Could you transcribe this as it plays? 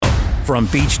From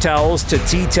beach towels to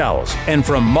tea towels, and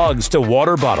from mugs to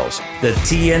water bottles, the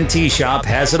TNT Shop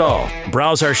has it all.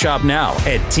 Browse our shop now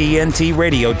at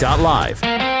tntradio.live.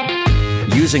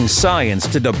 Using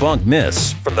science to debunk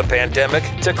myths, from the pandemic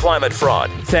to climate fraud.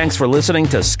 Thanks for listening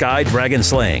to Sky Dragon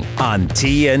Slaying on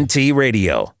TNT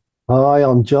Radio. Hi,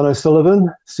 I'm John O'Sullivan,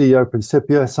 CEO of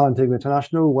Principia Scientific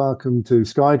International. Welcome to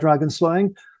Sky Dragon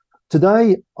Slaying.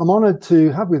 Today, I'm honoured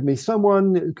to have with me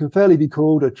someone who can fairly be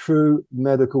called a true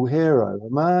medical hero, a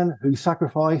man who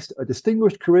sacrificed a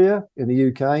distinguished career in the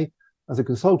UK as a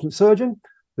consultant surgeon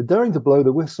for daring to blow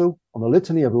the whistle on a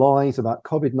litany of lies about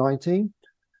COVID-19,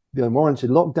 the unwarranted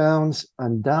lockdowns,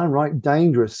 and downright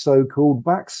dangerous so-called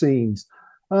vaccines.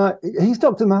 He's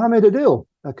Dr. Mohammad Adil,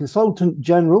 a consultant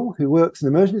general who works in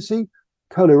emergency,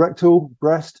 colorectal,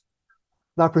 breast,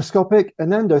 laparoscopic,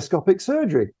 and endoscopic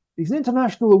surgery. He's an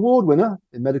international award winner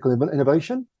in medical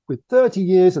innovation with 30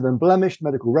 years of unblemished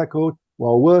medical record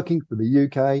while working for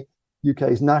the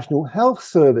UK's National Health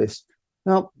Service.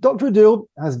 Now, Dr. Adil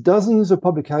has dozens of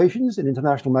publications in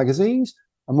international magazines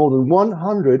and more than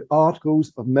 100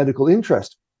 articles of medical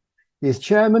interest. He is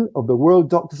chairman of the World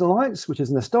Doctors Alliance, which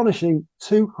is an astonishing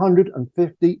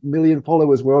 250 million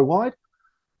followers worldwide.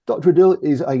 Dr. Adil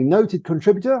is a noted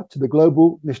contributor to the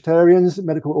Global Nishtarians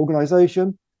Medical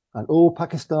Organization and All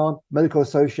Pakistan Medical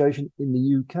Association in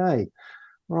the UK.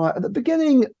 Right, at the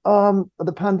beginning of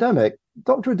the pandemic,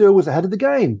 Dr. Adil was ahead of the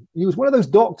game. He was one of those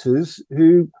doctors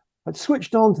who had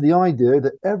switched on to the idea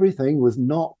that everything was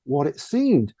not what it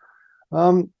seemed.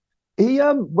 He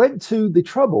went to the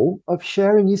trouble of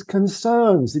sharing his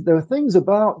concerns. There were things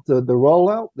about the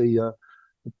rollout, the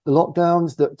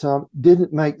lockdowns that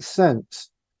didn't make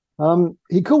sense.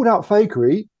 He called out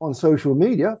fakery on social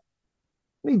media.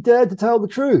 He dared to tell the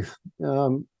truth.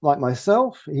 Like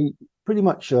myself, he pretty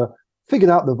much figured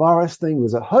out the virus thing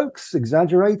was a hoax,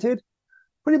 exaggerated,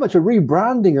 pretty much a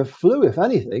rebranding of flu, if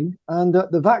anything, and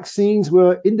the vaccines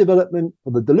were in development for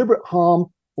the deliberate harm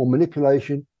or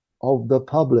manipulation of the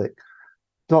public.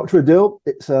 Dr. Adil,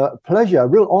 it's a pleasure, a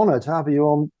real honor to have you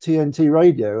on TNT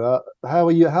Radio. How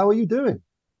are you doing?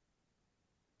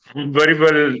 Very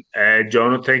well,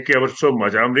 John. Thank you ever so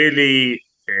much. I'm really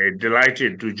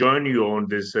delighted to join you on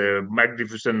this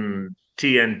magnificent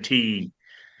TNT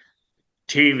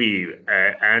TV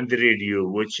and the radio,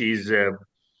 which is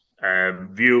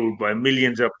viewed by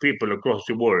millions of people across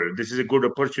the world. This is a good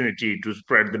opportunity to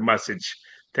spread the message.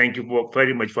 Thank you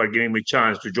very much for giving me a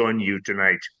chance to join you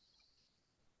tonight.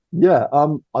 Yeah,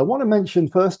 I want to mention,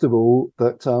 first of all,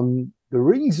 that the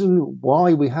reason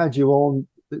why we had you on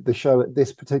the show at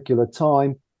this particular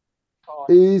time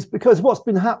is because what's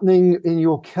been happening in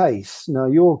your case. Now,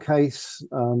 your case,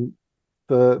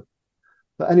 for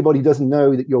anybody who doesn't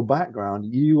know that your background,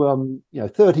 you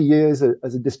 30 years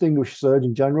as a distinguished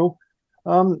Surgeon General,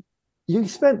 you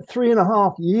spent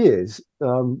 3.5 years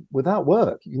without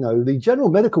work. The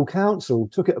General Medical Council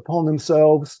took it upon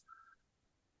themselves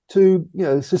to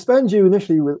suspend you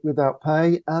initially without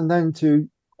pay, and then to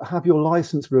have your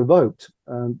license revoked.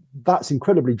 That's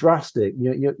incredibly drastic.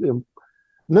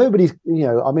 Nobody's,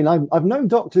 I've known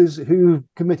doctors who've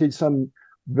committed some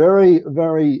very,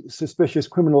 very suspicious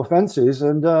criminal offences,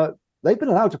 and they've been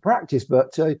allowed to practice,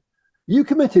 but you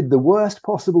committed the worst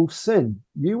possible sin.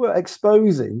 You were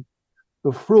exposing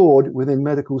the fraud within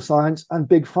medical science and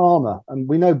Big Pharma. And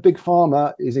we know Big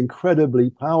Pharma is incredibly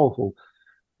powerful.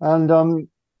 And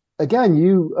again,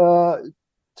 you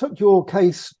took your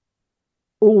case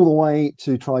all the way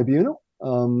to tribunal.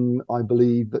 I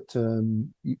believe that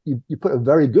you put a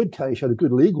very good case, you had a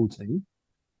good legal team.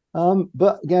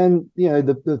 But again,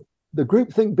 the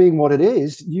groupthink being what it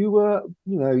is, you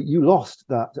lost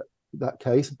that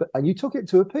case, and you took it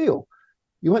to appeal.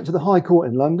 You went to the High Court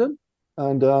in London,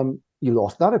 and you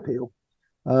lost that appeal.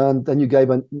 And then you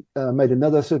made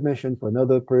another submission for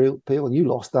another appeal, and you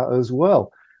lost that as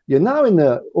well. You're now in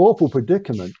the awful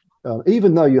predicament.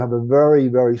 Even though you have a very,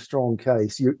 very strong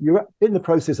case, you're in the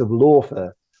process of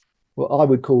lawfare, what I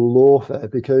would call lawfare,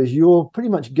 because you're pretty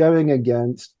much going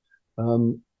against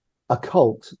a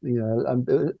cult.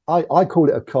 And I call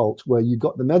it a cult, where you've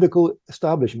got the medical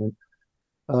establishment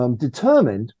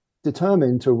determined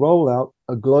to roll out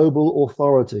a global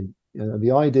authority.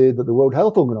 The idea that the World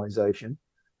Health Organization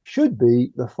should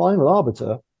be the final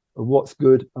arbiter of what's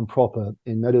good and proper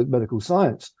in medical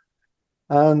science.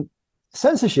 And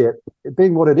censorship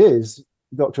being what it is,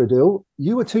 Dr. Adil,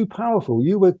 you were too powerful.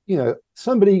 You were,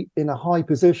 somebody in a high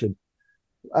position.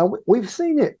 We've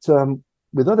seen it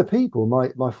with other people.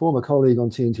 My former colleague on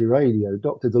TNT Radio,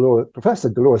 Professor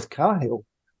Dolores Cahill,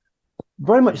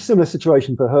 very much similar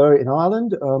situation for her in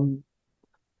Ireland,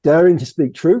 daring to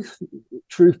speak truth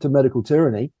to medical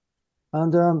tyranny.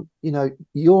 And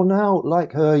you're now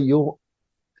like her, you're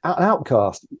an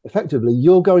outcast. Effectively,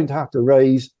 you're going to have to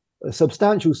raise a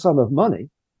substantial sum of money,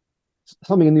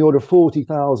 something in the order of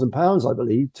 £40,000, I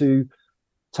believe, to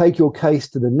take your case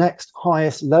to the next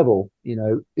highest level.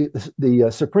 The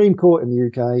Supreme Court in the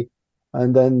UK,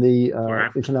 and then the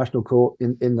International Court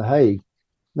in The Hague.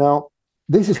 Now,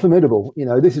 this is formidable.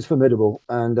 This is formidable,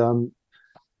 and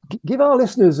give our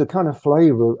listeners a kind of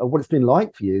flavour of what it's been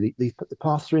like for you the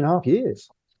past 3.5 years.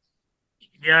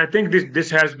 Yeah, I think this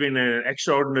has been an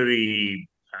extraordinary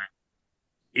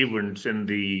event in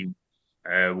the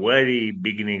very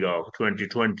beginning of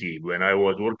 2020, when I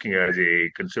was working as a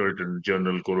consultant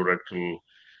general colorectal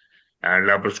and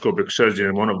laparoscopic surgeon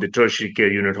in one of the tertiary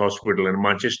care unit hospital in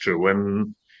Manchester,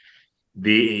 when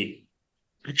the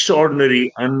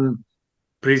extraordinary,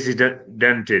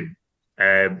 unprecedented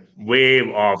wave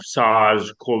of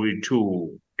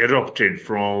SARS-CoV-2 erupted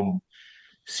from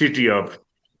city of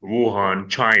Wuhan,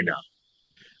 China,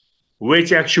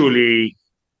 which actually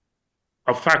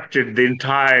affected the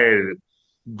entire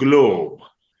globe.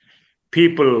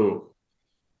 People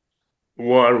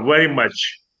were very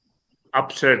much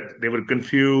upset. They were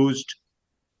confused,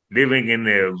 living in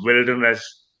a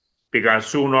wilderness, because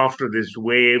soon after this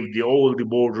wave, all the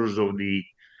borders of the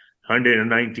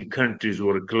 190 countries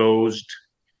were closed,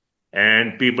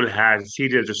 and people had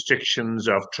serious restrictions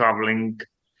of traveling.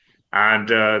 And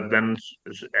then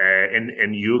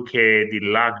in UK, the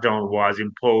lockdown was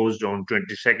imposed on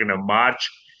 22nd of March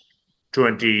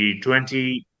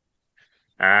 2020,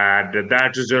 and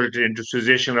that resulted into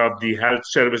cessation of the health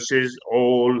services.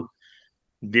 All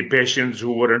the patients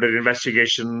who were under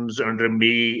investigations under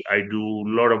me, I do a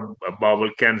lot of bowel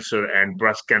cancer and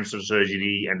breast cancer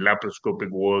surgery and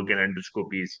laparoscopic work and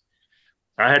endoscopies.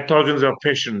 I had thousands of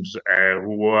patients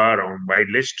who were on my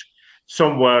list.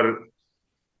 Some were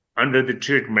under the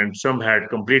treatment, some had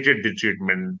completed the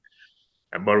treatment,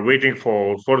 but waiting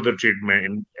for further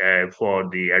treatment for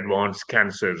the advanced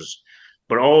cancers.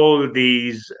 But all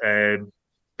these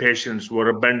patients were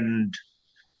abandoned,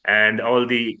 and all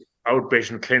the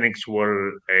outpatient clinics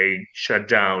were shut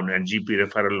down, and GP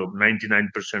referral of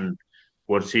 99%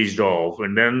 were seized off.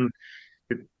 And then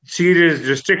serious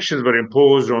restrictions were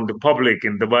imposed on the public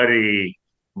in the very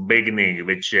beginning,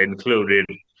 which included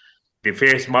the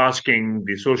face masking,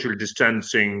 the social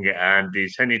distancing, and the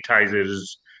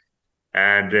sanitizers.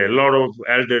 And a lot of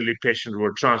elderly patients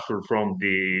were transferred from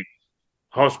the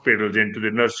hospitals into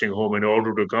the nursing home in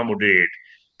order to accommodate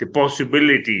the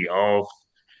possibility of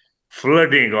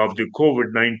flooding of the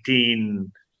COVID-19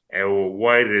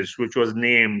 virus, which was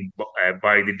named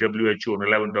by the WHO on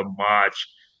 11th of March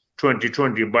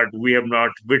 2020. But we have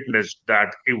not witnessed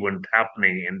that event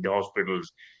happening in the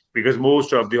hospitals, because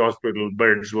most of the hospital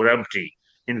beds were empty,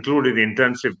 including the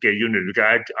intensive care unit,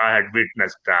 because I had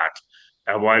witnessed that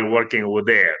while working over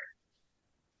there.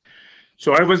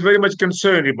 So I was very much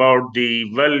concerned about the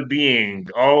well-being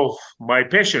of my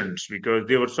patients, because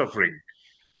they were suffering.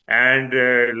 And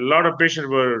a lot of patients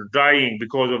were dying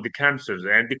because of the cancers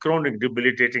and the chronic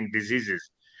debilitating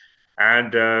diseases.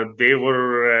 And they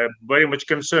were very much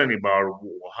concerned about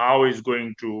how how they're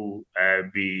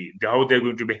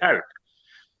going to be helped.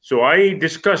 So I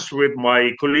discussed with my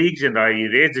colleagues, and I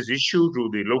raised this issue to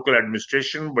the local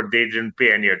administration, but they didn't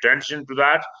pay any attention to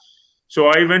that. So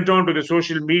I went on to the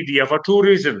social media for two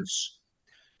reasons.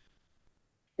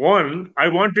 One, I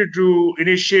wanted to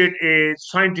initiate a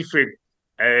scientific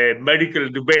medical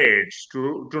debate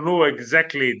to know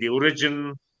exactly the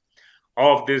origin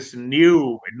of this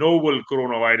new novel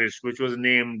coronavirus, which was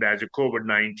named as a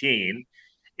COVID-19,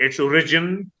 its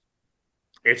origin,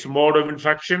 its mode of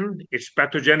infection, its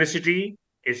pathogenicity,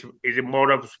 its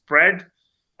mode of spread,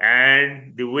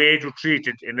 and the way to treat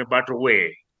it in a better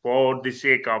way for the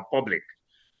sake of public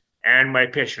and my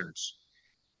patients.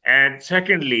 And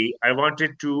secondly, I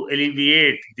wanted to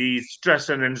alleviate the stress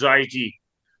and anxiety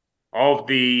of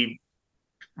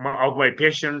my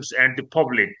patients and the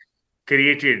public,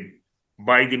 created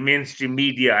by the mainstream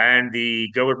media and the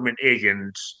government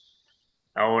agents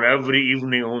on every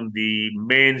evening on the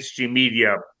mainstream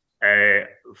media uh,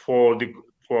 for the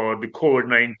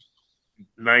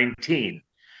COVID-19.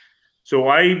 So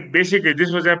I basically,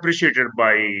 this was appreciated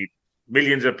by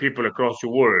millions of people across the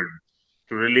world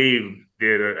to relieve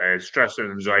their stress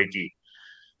and anxiety.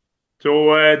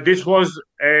 So this was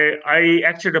I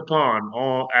acted upon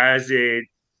as a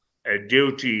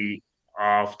duty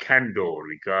of candor,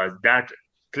 because that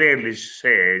clearly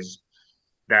says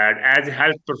that as a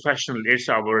health professional, it's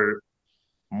our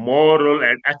moral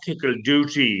and ethical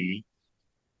duty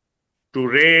to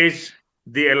raise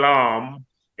the alarm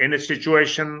in a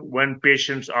situation when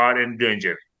patients are in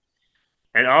danger.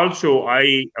 And also,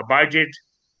 I abided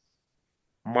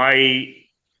my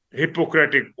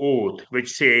Hippocratic oath,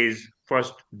 which says,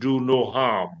 first, do no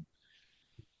harm,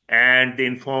 and the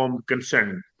informed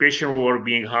consent. Patients were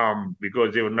being harmed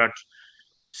because they were not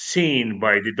seen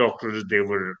by the doctors. They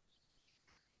were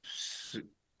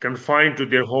confined to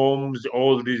their homes.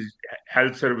 All these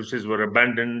health services were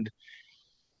abandoned.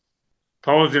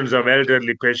 Thousands of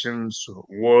elderly patients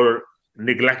were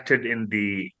neglected in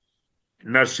the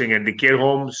nursing and the care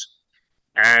homes,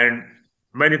 and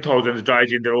many thousands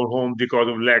died in their own home because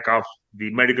of lack of the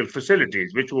medical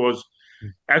facilities, which was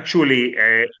actually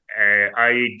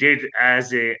I did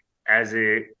as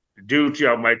a duty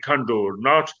of my candor.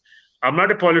 Not, I'm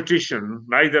not a politician.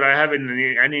 Neither I have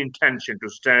any intention to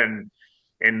stand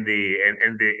in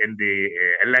the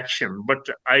election. But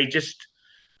I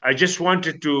just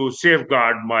wanted to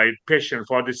safeguard my patient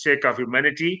for the sake of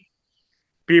humanity.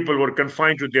 People were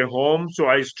confined to their homes, so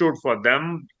I stood for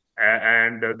them,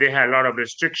 and they had a lot of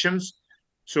restrictions.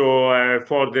 So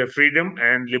for their freedom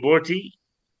and liberty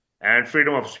and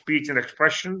freedom of speech and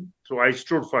expression, so I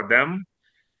stood for them,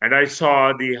 and I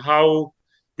saw the how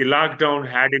the lockdown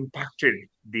had impacted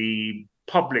the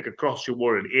public across the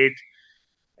world.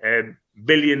 8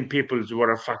 billion people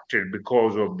were affected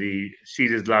because of the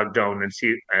serious lockdown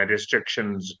and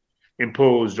restrictions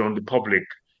imposed on the public,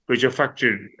 which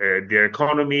affected their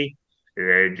economy,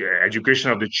 education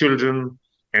of the children,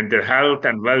 and their health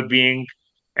and well-being.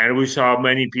 And we saw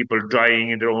many people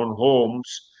dying in their own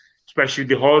homes. Especially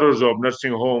the horrors of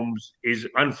nursing homes is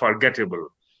unforgettable.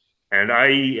 And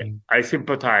I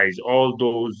sympathize all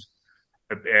those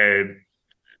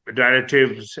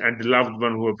relatives and the loved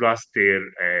one who have lost their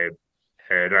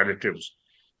relatives.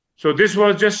 So this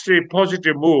was just a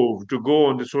positive move to go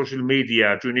on the social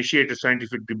media to initiate a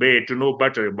scientific debate to know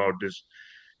better about this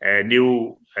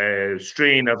new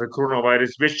strain of the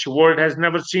coronavirus, which the world has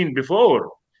never seen before.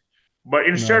 But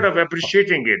instead No. of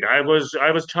appreciating it, I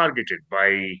was targeted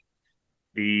by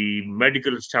the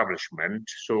medical establishment.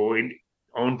 So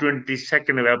on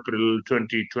 22nd of April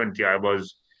 2020, I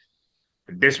was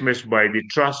dismissed by the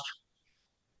trust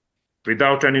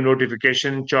without any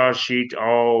notification, charge sheet,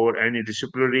 or any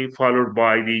disciplinary, followed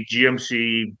by the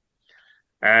GMC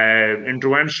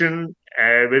intervention.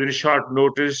 Within a short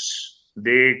notice,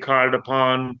 they called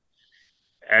upon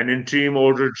an interim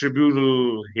order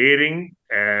tribunal hearing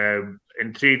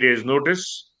in 3 days'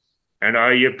 notice, and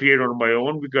I appeared on my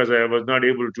own because I was not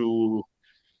able to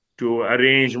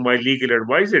arrange my legal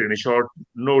advisor in a short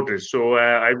notice. So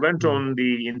I went Mm. on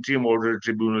the interim order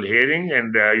tribunal hearing,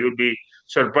 and you'll be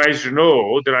surprised to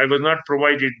know that I was not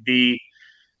provided the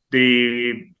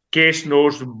case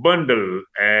notes bundle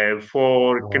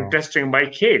for Wow. contesting my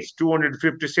case.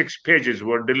 256 pages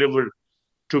were delivered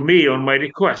to me on my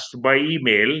request by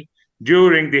email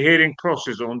during the hearing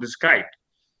process on the Skype.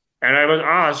 And I was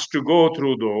asked to go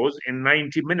through those in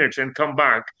 90 minutes and come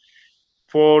back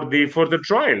for the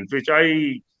trial, which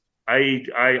I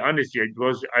honestly it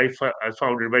was I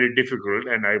found it very difficult,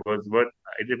 and I was what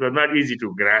it was not easy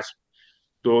to grasp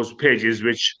those pages,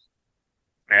 which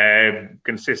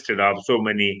consisted of so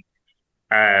many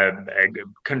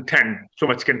content, so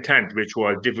much content, which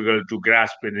was difficult to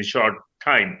grasp in a short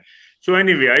time. So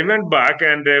anyway, I went back,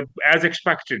 and as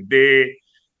expected,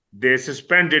 they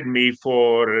suspended me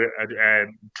for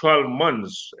 12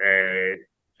 months.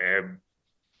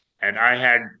 And I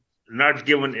had not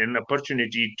given an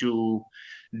opportunity to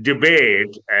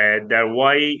debate that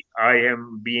why I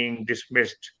am being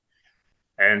dismissed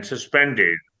and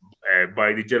suspended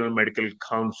by the General Medical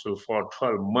Council for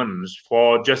 12 months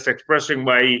for just expressing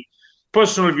my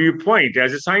personal viewpoint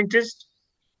as a scientist,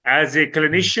 as a Mm.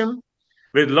 clinician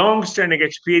with long-standing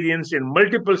experience in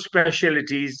multiple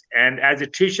specialties, and as a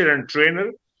teacher and trainer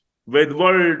with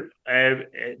world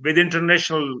with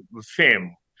international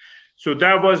fame. So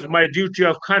that was my duty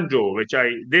of candor, which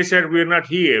they said we're not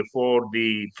here for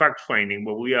the fact finding,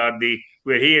 but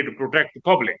we're here to protect the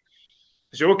public.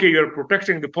 So okay, you're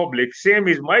protecting the public. Same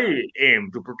is my aim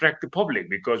to protect the public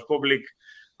because public,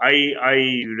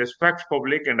 I respect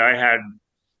public, and I had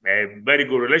a very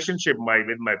good relationship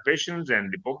with my patients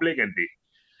and the public and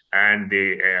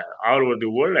the all over the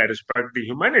world. I respect the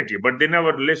humanity, but they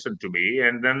never listened to me.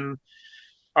 And then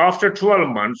after 12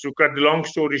 months, to cut the long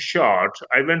story short,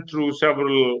 I went through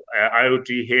several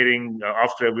IoT hearing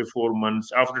after every 4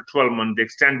 months. After 12 months, they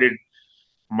extended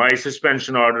my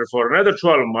suspension order for another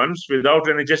 12 months without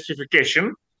any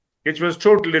justification, which was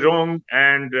totally wrong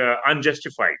and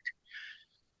unjustified.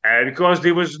 Because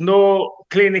there was no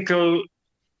clinical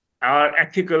or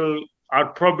ethical or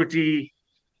probity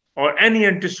or any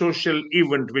antisocial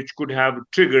event which could have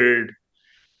triggered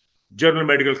Journal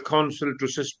Medical Council to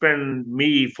suspend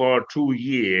me for 2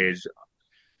 years.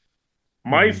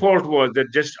 My fault was that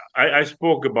I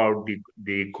spoke about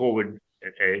the COVID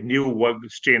new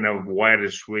strain of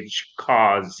virus which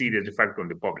caused serious effect on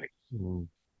the public.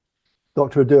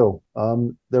 Dr. Adil,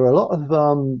 there are a lot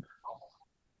of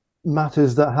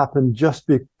matters that happened just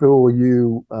before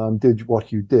you did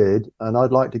what you did, and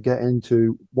I'd like to get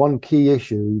into one key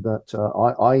issue that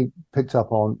I picked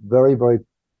up on very, very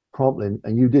promptly,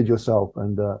 and you did yourself,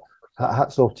 and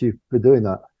hats off to you for doing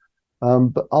that.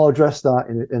 But I'll address that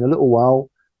in a little while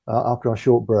after our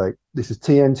short break. This is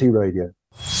TNT Radio.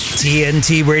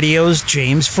 TNT Radio's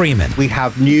James Freeman. We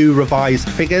have new revised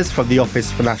figures from the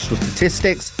Office for National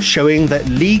Statistics showing that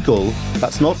legal,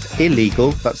 that's not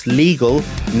illegal, that's legal,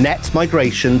 net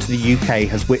migration to the UK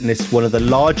has witnessed one of the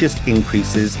largest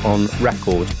increases on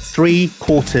record.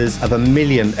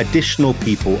 750,000 additional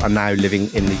people are now living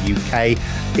in the UK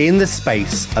in the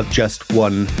space of just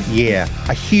 1 year.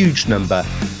 A huge number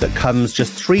that comes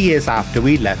just 3 years after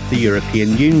we left the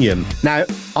European Union. Now,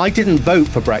 I didn't vote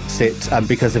for Brexit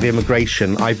because of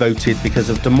immigration. I voted because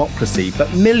of democracy.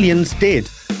 But millions did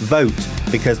vote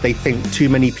because they think too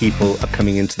many people are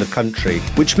coming into the country,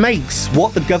 which makes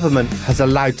what the government has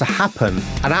allowed to happen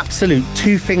an absolute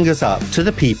two fingers up to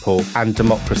the people and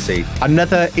democracy.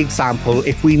 Another example,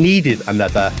 if we needed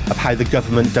another, of how the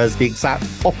government does the exact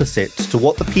opposite to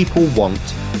what the people want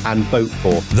and vote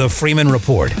for. The Freeman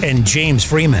Report and James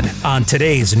Freeman on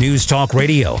today's News Talk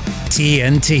Radio,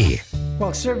 TNT.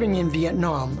 While serving in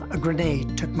Vietnam, a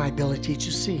grenade took my ability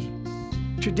to see.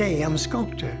 Today, I'm a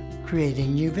sculptor,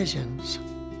 creating new visions.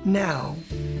 Now,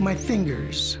 my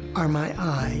fingers are my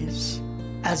eyes.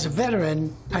 As a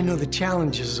veteran, I know the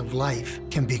challenges of life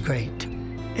can be great.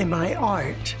 In my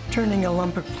art, turning a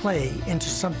lump of clay into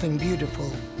something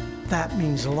beautiful, that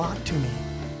means a lot to me.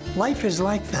 Life is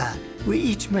like that. We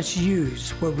each must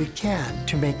use what we can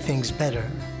to make things better.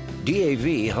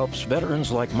 DAV helps veterans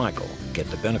like Michael get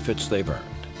the benefits they've earned.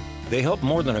 They help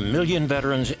more than 1 million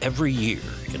veterans every year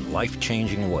in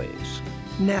life-changing ways.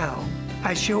 Now,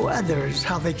 I show others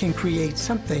how they can create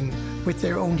something with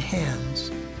their own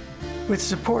hands. With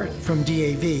support from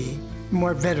DAV,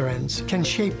 more veterans can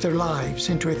shape their lives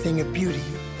into a thing of beauty.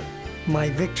 My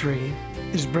victory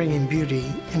is bringing beauty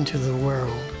into the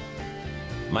world.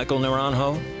 Michael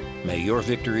Naranjo, may your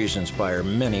victories inspire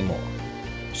many more.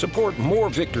 Support more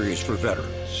victories for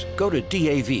veterans. Go to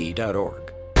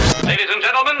DAV.org. Ladies and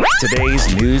gentlemen,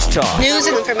 Today's News Talk. News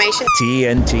and information.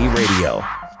 TNT Radio.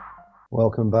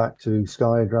 Welcome back to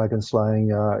Sky Dragon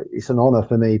Slaying. It's an honor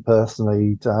for me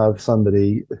personally to have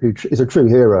somebody who is a true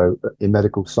hero in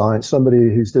medical science, somebody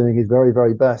who's doing his very,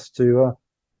 very best to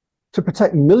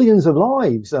protect millions of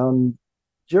lives.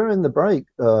 During the break,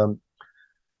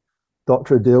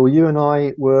 Dr. Adil, you and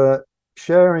I were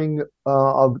sharing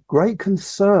a great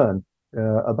concern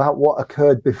about what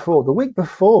occurred before. The week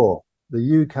before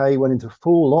the UK went into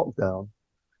full lockdown,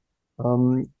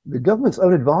 the government's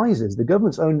own advisors, the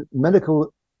government's own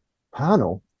medical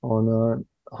panel on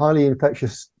highly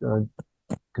infectious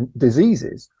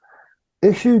diseases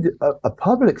issued a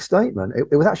public statement.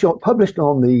 It was actually published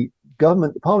on the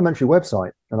government parliamentary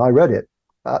website, and I read it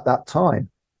at that time.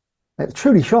 It's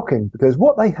truly shocking because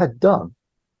what they had done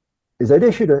is they'd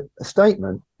issued a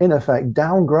statement, in effect,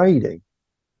 downgrading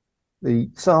the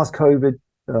SARS-CoV,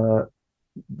 the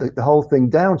whole thing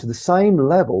down to the same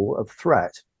level of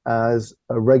threat as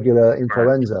a regular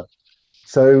influenza.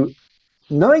 So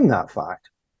knowing that fact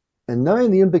and knowing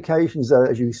the implications,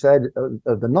 as you said,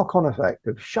 of the knock-on effect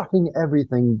of shutting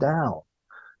everything down,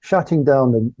 shutting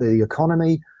down the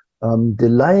economy,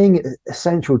 delaying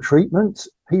essential treatments,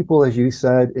 people, as you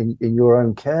said, in your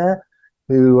own care,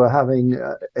 who are having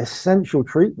essential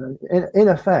treatment, in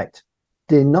effect,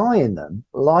 denying them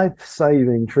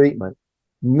life-saving treatment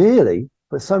merely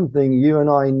for something you and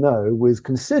I know was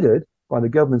considered by the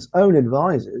government's own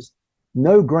advisors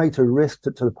no greater risk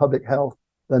to the public health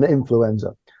than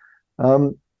influenza.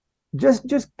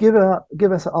 Just give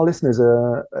us, our listeners,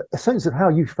 a sense of how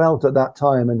you felt at that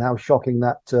time and how shocking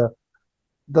that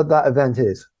event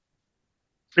is.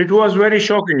 It was very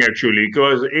shocking, actually,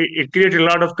 because it created a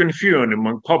lot of confusion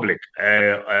among public.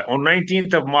 On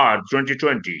 19th of March,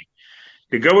 2020,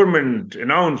 the government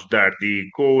announced that the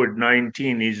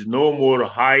COVID-19 is no more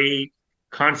high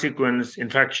consequence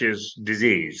infectious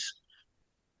disease.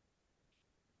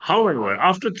 However,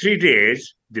 after 3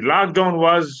 days, the lockdown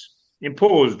was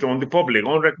imposed on the public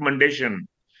on recommendation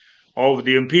of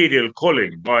the Imperial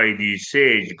College by the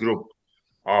SAGE group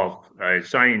of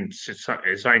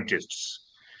scientists,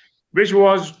 which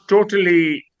was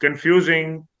totally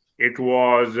confusing. It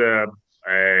was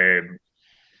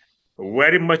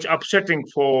very much upsetting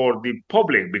for the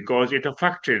public because it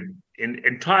affected an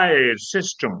entire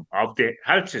system of the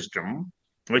health system,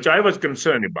 which I was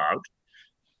concerned about,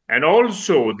 and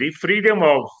also the freedom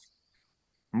of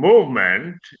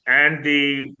movement and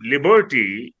the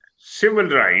liberty, civil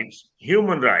rights,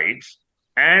 human rights,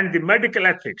 and the medical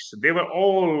ethics. They were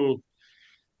all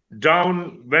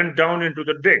went down into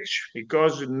the ditch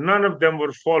because none of them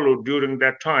were followed during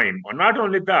that time. Or not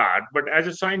only that, but as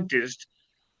a scientist,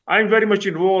 I'm very much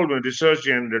involved in research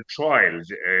and the trials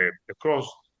across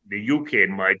the UK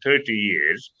in my 30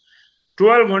 years.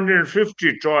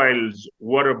 1,250 trials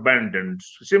were abandoned.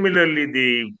 Similarly,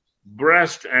 the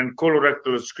breast and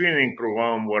colorectal screening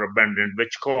program were abandoned,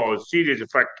 which caused serious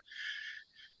effect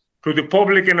to the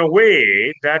public in a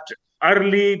way that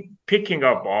early picking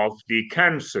up of the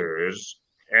cancers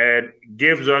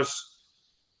gives us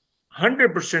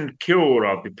 100% cure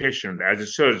of the patient. As a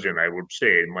surgeon, I would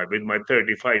say, with my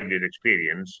 35-year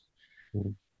experience.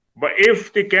 Mm. But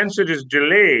if the cancer is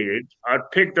delayed or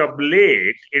picked up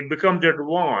late, it becomes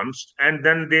advanced, and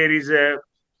then there is a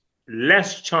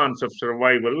less chance of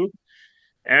survival.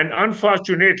 And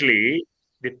unfortunately,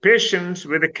 the patients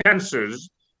with the cancers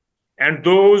and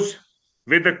those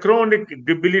with the chronic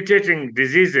debilitating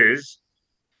diseases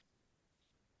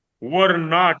were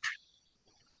not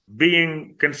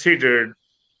being considered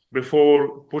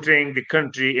before putting the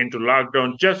country into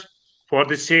lockdown just for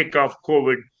the sake of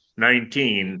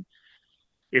COVID-19.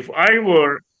 If I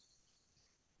were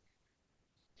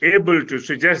able to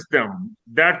suggest them,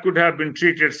 that could have been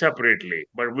treated separately,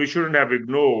 but we shouldn't have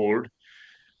ignored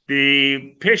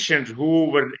the patients who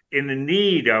were in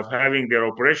need of having their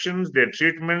operations, their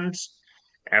treatments,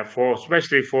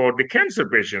 especially for the cancer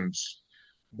patients.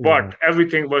 But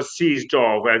everything was seized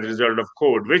off as a result of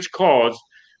COVID, which caused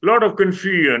a lot of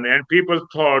confusion, and people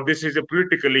thought this is a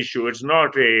political issue. It's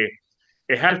not a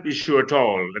health issue at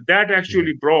all. That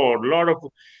actually brought a lot of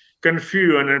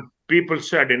confusion, and people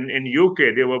said in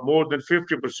UK, there were more than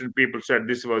 50% people said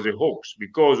this was a hoax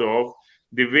because of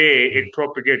the way it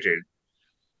propagated.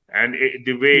 And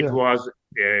the way it was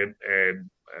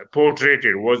portrayed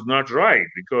was not right,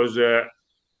 because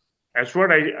that's what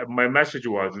my message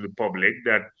was to the public,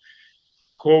 that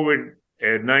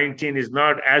COVID-19 is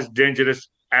not as dangerous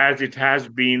as it has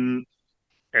been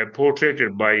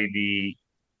portrayed by the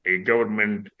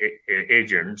government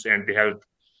agents and the health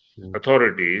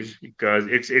authorities, because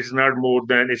it's not more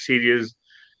than a serious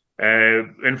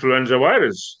influenza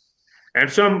virus. And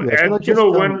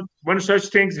when such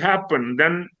things happen,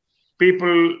 then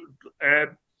people, a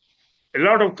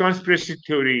lot of conspiracy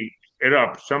theory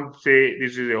erupts. Some say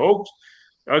this is a hoax,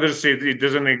 others say it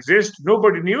doesn't exist.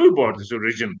 Nobody knew about this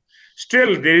origin.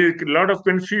 Still, there is a lot of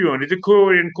confusion. There's a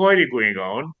core inquiry going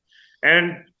on,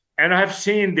 and I've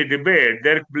seen the debate.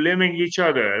 They're blaming each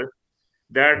other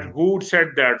that who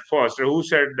said that first or who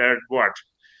said that what.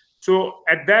 So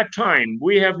at that time,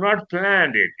 we have not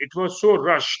planned it. It was so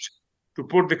rushed to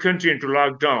put the country into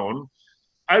lockdown.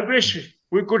 I wish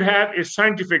we could have a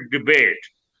scientific debate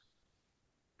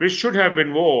which should have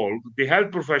involved the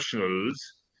health professionals,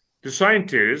 the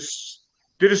scientists,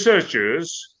 the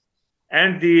researchers,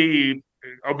 and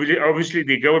obviously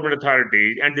the government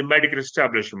authority and the medical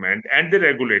establishment and the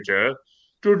regulator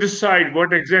to decide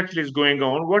what exactly is going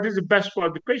on, what is the best for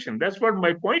the patient. That's what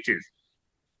my point is.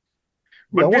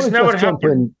 But this never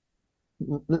happened.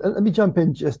 Let me jump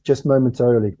in just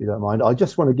momentarily, if you don't mind. I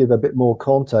just want to give a bit more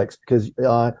context, because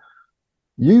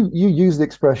you use the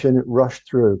expression "rush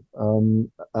through,"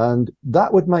 and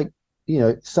that would make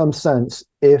some sense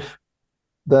if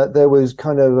there was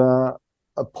kind of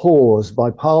a pause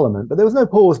by Parliament, but there was no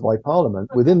pause by Parliament.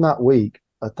 Within that week,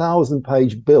 a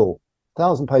 1,000-page bill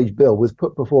was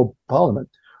put before Parliament,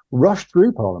 rushed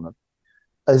through Parliament,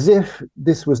 as if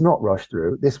this was not rushed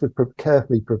through. This was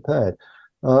carefully prepared.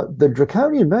 The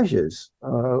draconian measures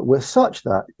were such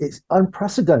that it's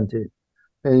unprecedented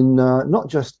in not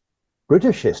just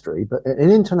British history, but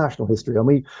in international history. I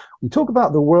mean, we talk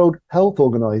about the World Health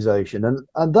Organization,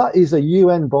 and that is a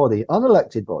UN body,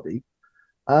 unelected body,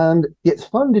 and it's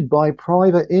funded by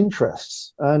private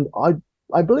interests. And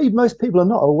I believe most people are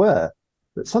not aware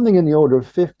that something in the order of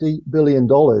 $50 billion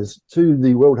to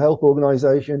the World Health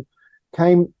Organization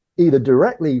came either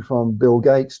directly from Bill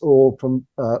Gates or from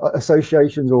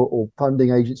associations or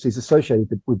funding agencies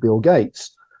associated with Bill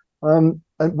Gates. And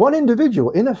one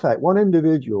individual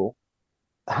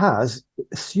has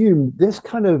assumed this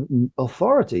kind of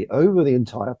authority over the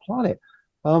entire planet.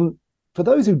 For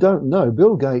those who don't know,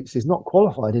 Bill Gates is not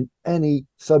qualified in any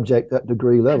subject at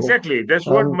degree level. Exactly. That's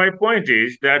what my point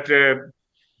is, that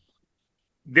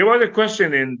there was a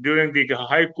question during the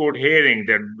High Court hearing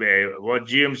that what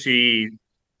GMC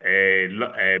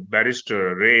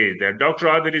barrister raised, that Dr.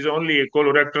 Adil is only a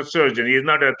colorectal surgeon. He is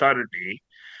not an authority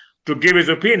to give his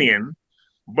opinion.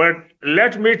 But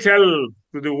let me tell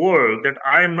to the world that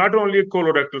I am not only a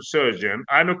colorectal surgeon,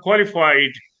 I'm a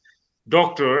qualified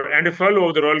doctor and a fellow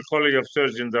of the Royal College of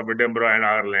Surgeons of Edinburgh and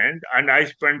Ireland. And I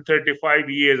spent 35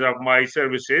 years of my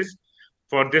services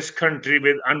for this country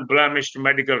with unblemished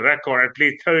medical record, at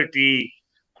least 30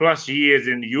 plus years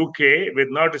in UK with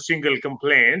not a single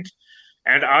complaint.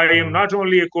 And I am not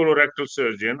only a colorectal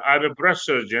surgeon, I'm a breast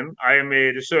surgeon, I am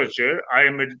a researcher, I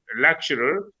am a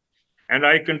lecturer, and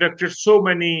I conducted so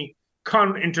many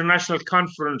international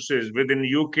conferences within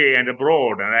UK and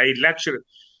abroad, and I lecture.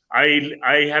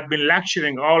 I have been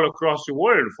lecturing all across the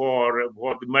world for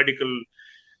the medical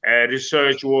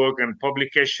research work and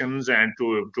publications, and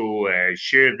to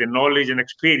share the knowledge and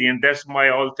experience. That's my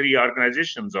all three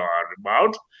organizations are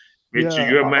about, which Yeah,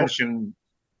 you have mentioned.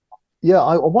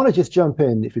 I want to just jump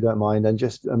in, if you don't mind, and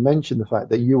just mention the fact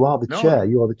that you are the chair,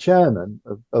 you are the chairman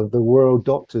of the World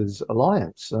Doctors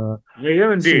Alliance.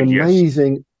 Yeah, indeed, some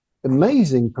yes.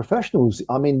 amazing professionals.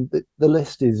 I mean, the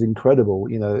list is incredible.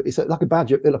 You know, it's like a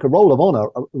badge, like a roll of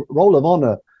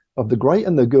honor of the great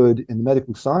and the good in the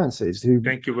medical sciences who've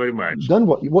Thank you very much. done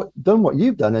what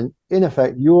you've done, and in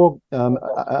effect, you're,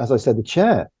 as I said, the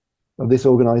chair of this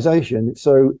organization.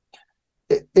 So,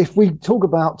 if we talk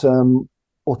about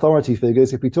authority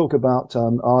figures, if we talk about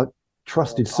our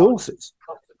trusted sources,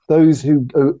 those who,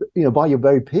 by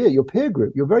your peer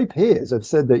group, your very peers have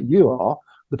said that you are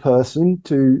the person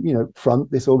to, front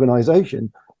this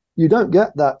organization. You don't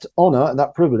get that honor and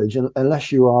that privilege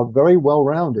unless you are very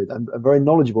well-rounded and very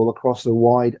knowledgeable across a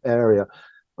wide area.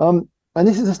 And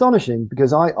this is astonishing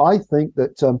because I think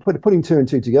that putting two and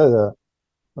two together,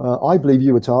 I believe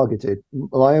you were targeted.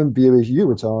 My own view is you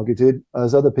were targeted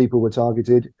as other people were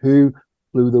targeted who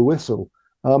blew the whistle.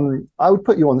 I would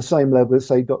put you on the same level as,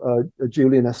 say,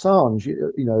 Julian Assange,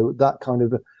 that kind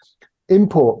of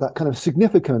import, that kind of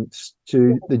significance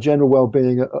to the general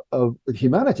well-being of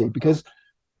humanity, because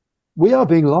we are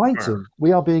being lied to.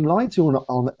 We are being lied to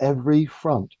on every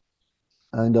front.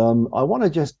 And I want to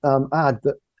just add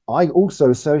that I also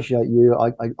associate you,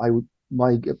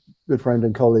 my good friend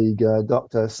and colleague,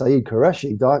 Dr. Saeed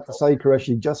Qureshi. Dr. Saeed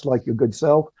Qureshi, just like your good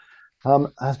self,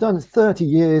 has done 30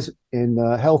 years in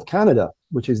Health Canada,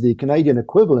 which is the Canadian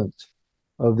equivalent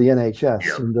of the NHS.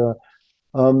 Yeah.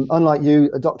 And unlike you,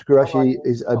 Dr. Qureshi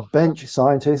is a bench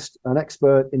scientist, an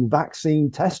expert in vaccine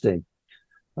testing.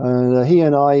 And he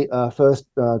and I first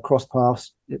crossed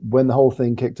paths when the whole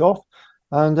thing kicked off.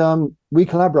 And we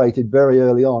collaborated very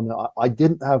early on. I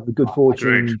didn't have the good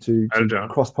fortune to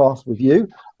cross paths with you.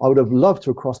 I would have loved to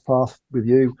have crossed paths with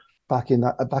you back at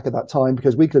that time,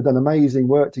 because we could have done amazing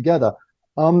work together.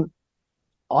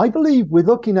 I believe we're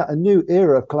looking at a new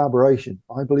era of collaboration.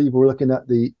 I believe we're looking at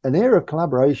an era of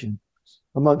collaboration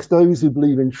amongst those who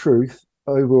believe in truth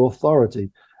over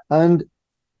authority. And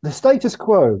the status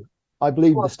quo, I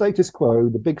believe the status quo,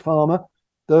 the big pharma,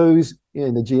 those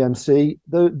in the GMC,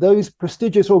 those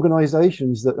prestigious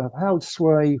organizations that have held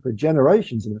sway for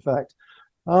generations, in fact,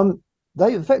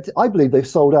 I believe they've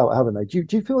sold out, haven't they? Do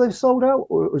you feel they've sold out,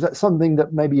 or is that something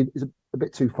that maybe is a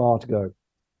bit too far to go?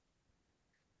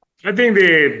 I think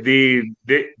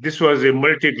this was a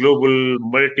multi-global,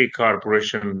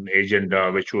 multi-corporation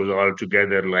agenda, which was all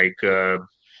together like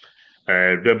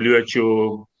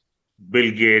WHO,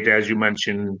 Bill Gates, as you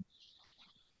mentioned,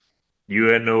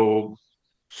 UNO,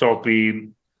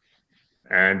 SOPI,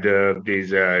 and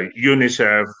these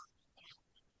UNICEF,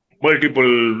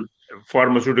 multiple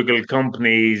pharmaceutical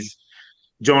companies,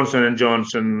 Johnson and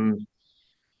Johnson,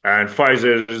 and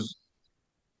Pfizer's,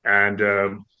 and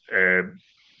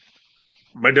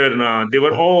Moderna. They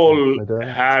were all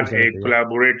had a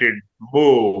collaborated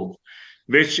move,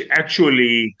 which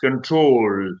actually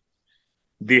controlled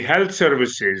the health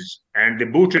services, and they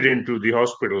booted into the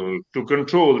hospital to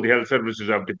control the health services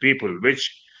of the people, which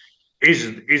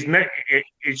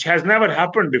it has never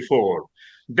happened before.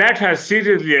 That has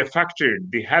seriously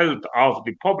affected the health of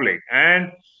the public,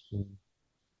 and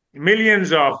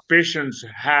millions of patients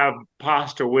have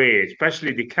passed away,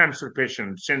 especially the cancer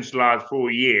patients, since last 4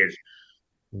 years,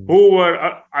 who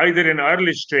were either in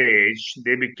early stage,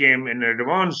 they became in an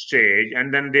advanced stage,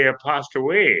 and then they have passed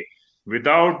away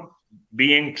without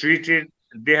being treated.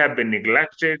 They have been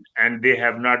neglected, and they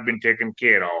have not been taken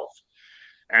care of.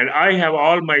 And I have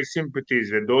all my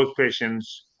sympathies with those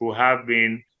patients who have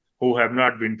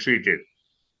not been treated.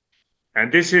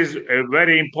 And this is a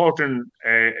very important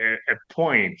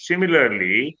point.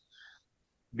 Similarly,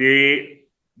 the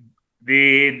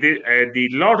the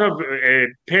lot of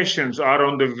patients are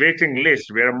on the waiting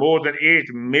list, where more than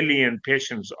 8 million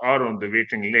patients are on the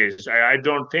waiting list. I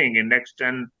don't think in next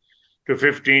 10 to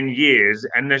 15 years,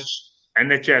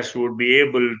 NHS would be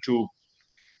able to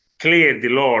clear the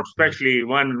load, especially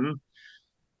when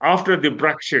after the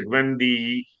Brexit, when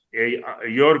the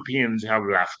Europeans have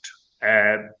left.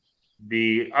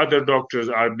 The other doctors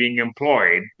are being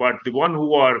employed, but the one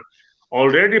who are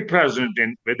already present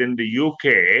within the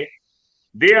UK,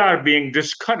 they are being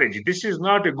discouraged. This is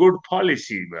not a good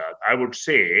policy, I would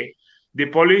say. The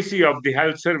policy of the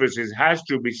health services has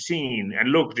to be seen and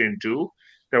looked into,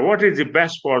 that what is the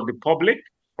best for the public,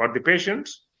 for the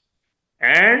patients,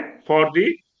 and for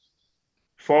the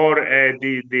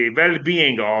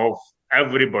well-being of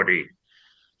everybody.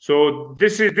 So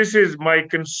this is my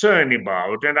concern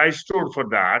about, and I stood for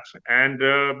that. And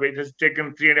it has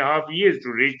taken 3.5 years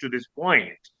to reach to this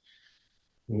point.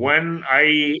 When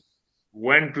I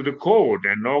went to the court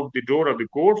and knocked the door of the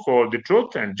court for the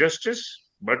truth and justice,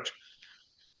 but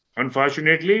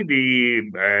unfortunately,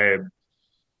 the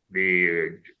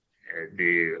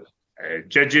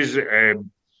judges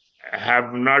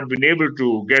have not been able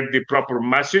to get the proper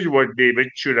message which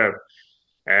should have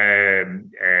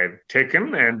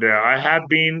taken, and I have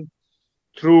been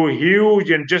through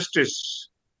huge injustice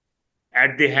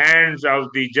at the hands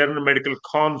of the General Medical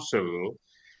Council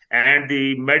and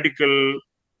the Medical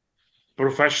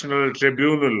Professional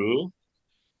Tribunal,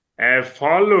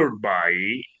 followed by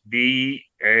the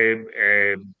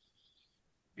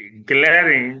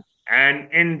glaring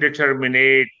and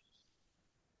indeterminate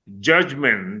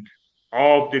judgment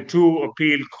of the two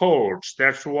appeal courts.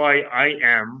 That's why I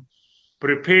am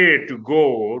prepared to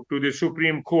go to the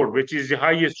Supreme Court, which is the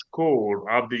highest court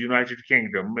of the United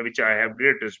Kingdom, which I have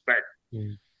great respect.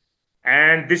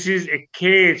 And this is a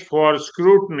case for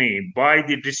scrutiny by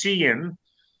the decision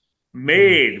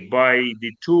made by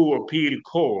the two appeal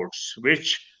courts,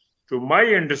 which, to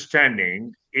my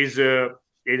understanding, is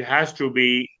it has to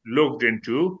be looked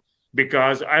into,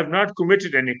 because I've not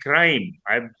committed any crime.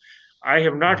 I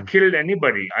have not killed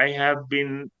anybody. I have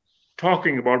been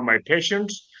talking about my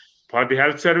patients, for the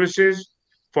health services,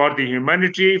 for the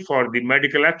humanity, for the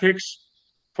medical ethics,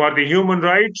 for the human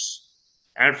rights,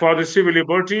 and for the civil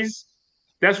liberties.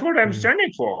 That's what I'm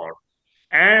standing for.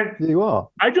 And you are.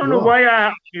 I don't know why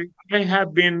I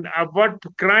have been, what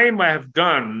crime I have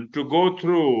done to go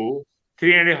through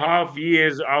 3.5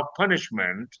 years of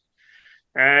punishment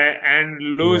and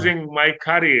losing my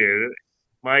career,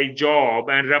 my job,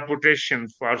 and reputation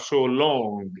for so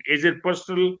long. Is it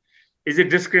personal? Is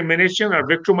it discrimination or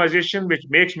victimization which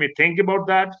makes me think about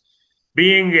that?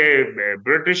 Being a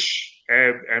British,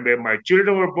 and my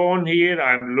children were born here,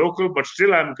 I'm local, but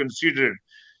still I'm considered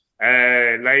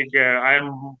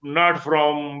I'm not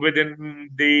from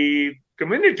within the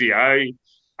community.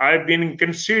 I've been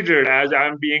considered as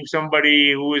I'm being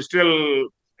somebody who is still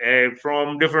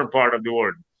from different part of the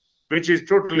world, which is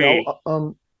totally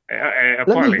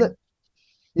appalling.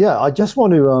 I just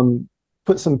want to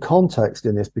put some context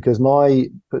in this, because my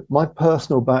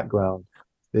personal background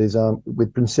is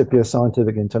with Principia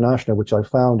Scientific International, which I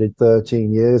founded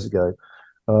 13 years ago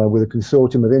with a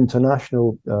consortium of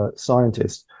international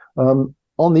scientists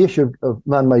on the issue of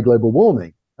man-made global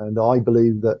warming. And I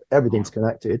believe that everything's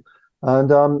connected.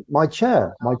 And my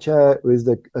chair is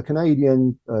a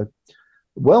Canadian,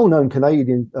 well-known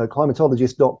Canadian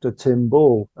climatologist, Dr. Tim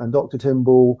Ball. And Dr. Tim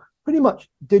Ball pretty much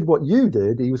did what you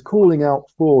did. He was calling out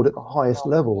fraud at the highest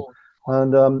level.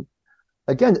 And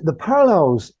again, the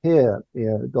parallels here,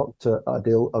 Dr.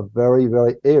 Adil, are very,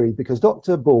 very eerie, because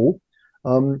Dr. Ball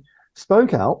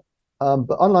spoke out,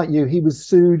 but unlike you, he was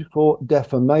sued for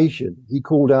defamation. He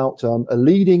called out a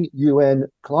leading UN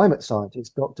climate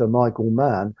scientist, Dr. Michael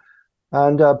Mann,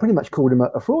 and pretty much called him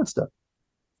a fraudster,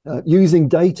 using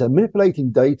data,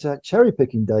 manipulating data,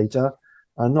 cherry-picking data,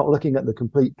 and not looking at the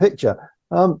complete picture.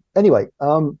 Anyway,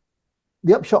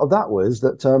 the upshot of that was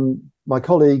that my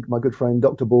colleague, my good friend,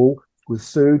 Dr. Ball, was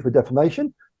sued for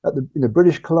defamation in the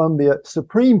British Columbia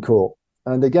Supreme Court.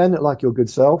 And again, like your good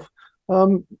self,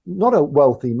 not a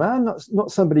wealthy man,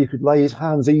 not somebody who could lay his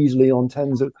hands easily on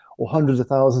tens of or hundreds of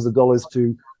thousands of dollars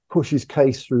to push his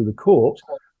case through the court.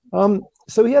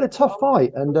 So he had a tough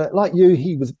fight, and like you,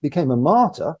 he became a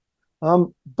martyr,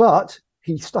 but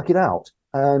he stuck it out.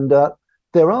 And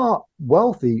there are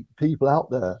wealthy people out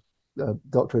there,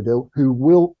 Dr. Adil, who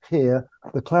will hear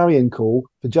the clarion call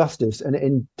for justice. And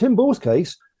in Tim Ball's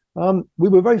case, we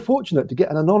were very fortunate to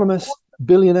get an anonymous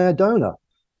billionaire donor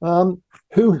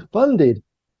who funded,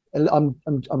 and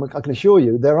I can assure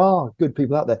you, there are good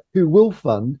people out there who will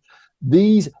fund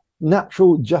these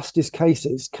natural justice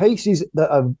cases that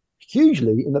are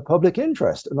hugely in the public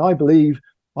interest. And I believe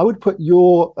I would put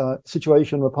your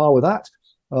situation on a par with that.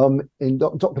 In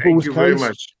Dr. Ball's case, very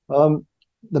much.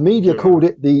 The media called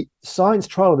it the science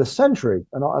trial of the century.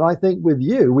 And I think with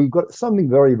you, we've got something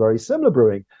very, very similar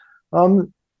brewing.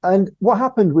 And what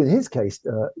happened with his case,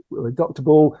 Dr.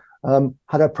 Ball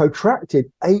had a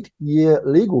protracted 8-year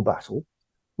legal battle,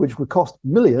 which would cost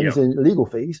millions in legal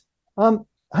fees. And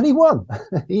he won.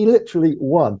 He literally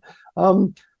won.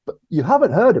 But you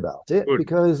haven't heard about it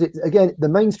because, again, the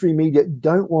mainstream media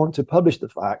don't want to publish the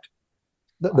fact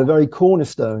that the very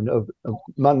cornerstone of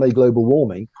man-made global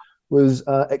warming was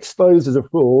exposed as a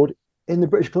fraud in the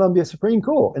British Columbia Supreme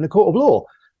Court, in a court of law.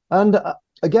 And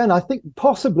again, I think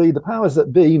possibly the powers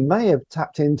that be may have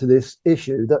tapped into this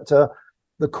issue, that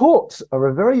the courts are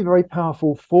a very, very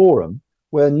powerful forum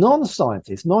where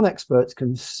non-scientists, non-experts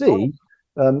can see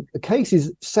a case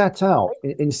is set out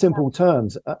in simple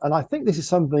terms. And I think this is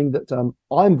something that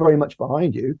I'm very much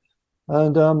behind you.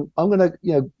 And I'm going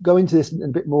to go into this in a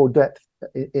bit more depth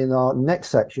in our next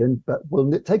section, but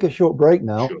we'll take a short break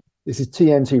now. Sure. This is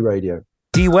TNT Radio.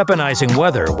 De-weaponizing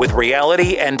weather with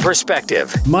reality and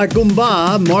perspective. My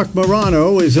Goomba, Mark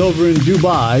Morano, is over in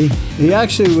Dubai. He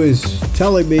actually was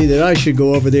telling me that I should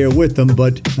go over there with him,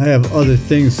 but I have other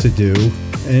things to do.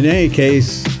 In any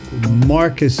case,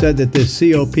 Mark has said that this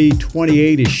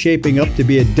COP28 is shaping up to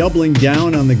be a doubling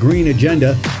down on the green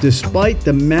agenda, despite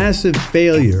the massive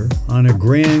failure on a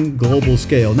grand global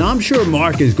scale. Now, I'm sure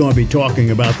Mark is going to be talking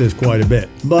about this quite a bit,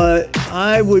 but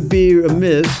I would be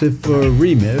remiss,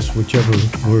 whichever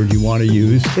word you want to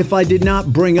use, if I did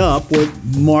not bring up what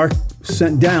Mark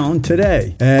sent down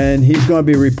today. And he's going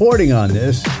to be reporting on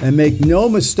this, and make no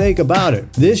mistake about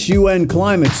it, this UN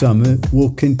climate summit will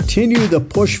continue the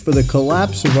push for the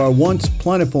collapse of our once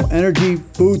plentiful energy,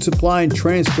 food supply, and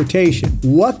transportation.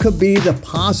 What could be the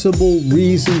possible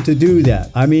reason to do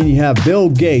that? I mean, you have Bill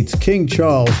Gates, King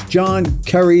Charles, John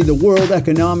Kerry, the World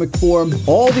Economic Forum.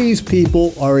 All these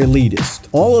people are elitist.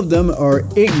 All of them are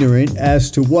ignorant as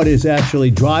to what is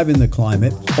actually driving the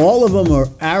climate. All of them are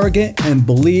arrogant and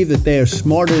believe that they are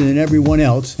smarter than everyone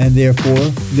else, and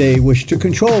therefore they wish to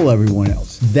control everyone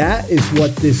else. That is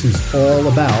what this is all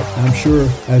about. I'm sure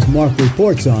as Mark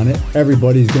reports on it,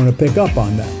 everybody's going to pick up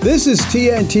on that. This is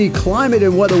TNT Climate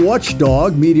and Weather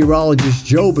Watchdog, meteorologist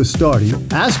Joe Bastardi,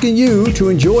 asking you to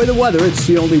enjoy the weather. It's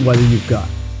the only weather you've got.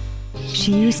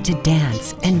 She used to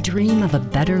dance and dream of a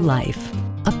better life,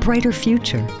 a brighter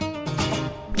future.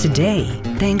 Today,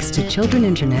 thanks to Children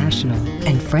International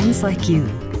and friends like you,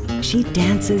 she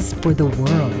dances for the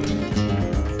world.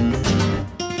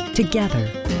 Together,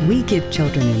 we give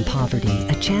children in poverty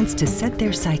a chance to set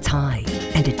their sights high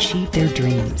and achieve their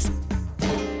dreams.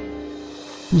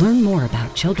 Learn more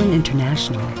about Children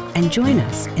International and join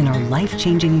us in our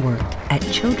life-changing work at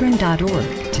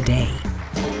children.org today.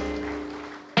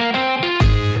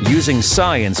 Using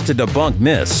science to debunk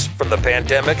myths, from the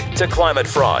pandemic to climate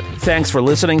fraud. Thanks for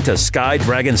listening to Sky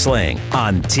Dragon Slaying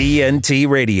on TNT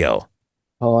Radio.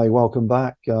 Hi, welcome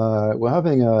back. We're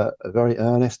having a very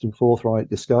earnest and forthright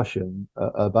discussion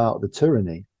about the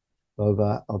tyranny of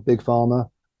Big Pharma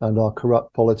and our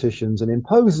corrupt politicians, and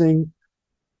imposing,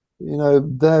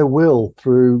 their will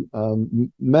through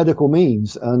medical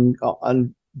means and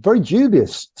very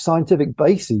dubious scientific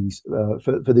bases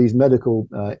for these medical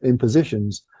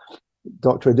impositions.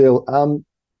 Dr. Adil,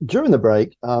 during the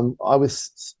break, you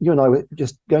and I were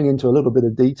just going into a little bit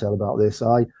of detail about this.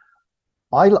 I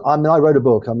wrote a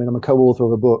book. I'm a co-author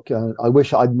of a book, and I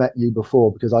wish I'd met you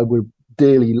before, because I would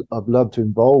dearly have loved to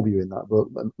involve you in that book.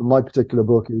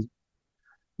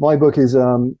 My book is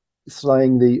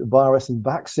Slaying the Virus and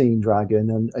Vaccine Dragon.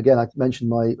 And again, I mentioned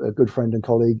my good friend and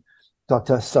colleague,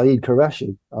 Dr. Saeed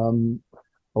Qureshi,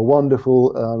 a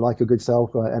wonderful, like a good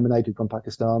self, emanated from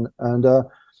Pakistan. And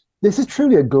this is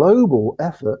truly a global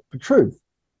effort for truth.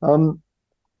 I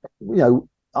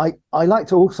like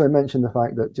to also mention the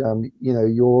fact that,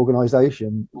 your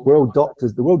organization, the World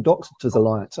Doctors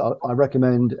Alliance, I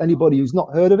recommend anybody who's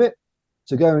not heard of it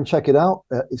to go and check it out.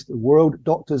 It's the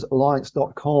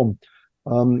worlddoctorsalliance.com.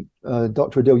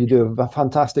 Dr. Adil, you do a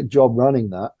fantastic job running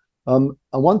that. And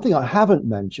one thing I haven't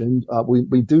mentioned,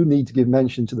 we do need to give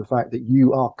mention to the fact that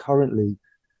you are currently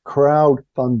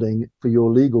crowdfunding for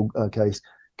your legal case.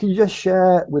 Can you just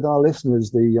share with our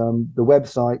listeners the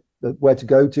website, where to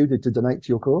go to donate to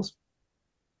your cause?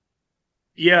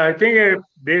 Yeah, I think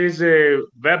there is a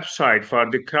website for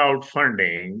the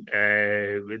crowdfunding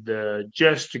with the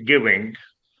Just Giving,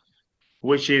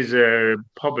 which is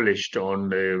published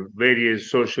on various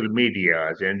social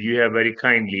medias, and you have very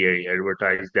kindly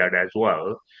advertised that as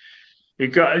well.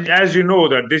 Because, as you know,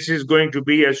 that this is going to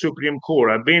be a Supreme Court.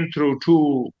 I've been through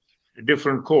two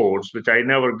different courts, which I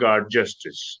never got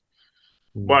justice.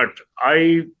 But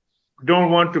I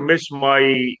don't want to miss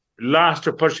my last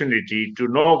opportunity to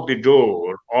knock the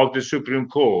door of the Supreme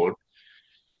Court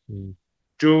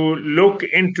to look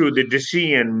into the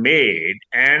decision made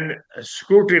and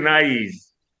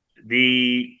scrutinize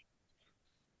the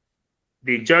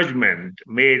judgment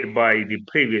made by the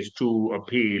previous two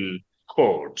appeal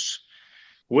courts,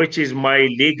 which is my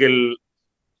legal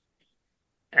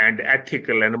and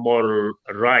ethical and moral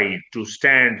right to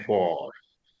stand for.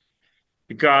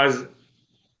 Because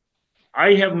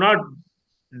I have not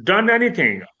done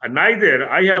anything. Neither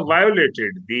I have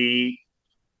violated the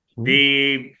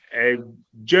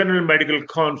General Medical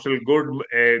Council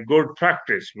good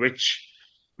practice,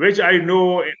 which I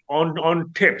know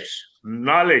on tips,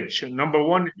 knowledge. Number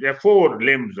one, there are four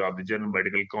limbs of the General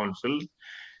Medical Council,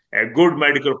 a good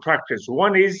medical practice.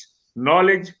 One is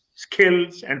knowledge,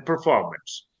 skills, and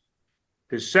performance.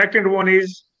 The second one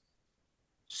is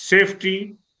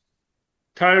safety.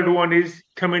 Third one is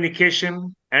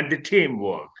communication and the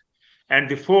teamwork. And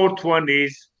the fourth one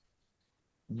is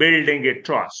building a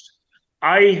trust.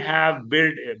 I have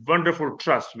built a wonderful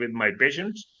trust with my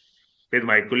patients, with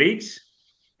my colleagues,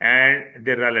 and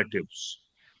their relatives.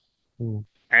 And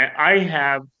I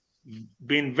have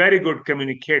been very good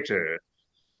communicator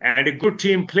and a good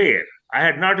team player. I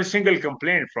had not a single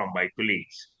complaint from my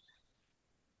colleagues.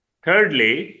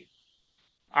 Thirdly,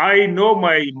 I know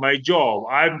my job.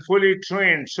 I'm fully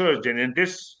trained surgeon in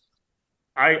this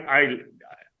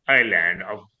island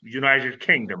of United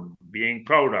Kingdom, being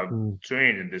proud of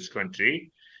trained in this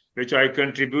country, which I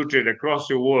contributed across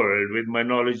the world with my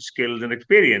knowledge, skills, and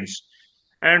experience.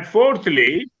 And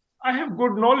fourthly, I have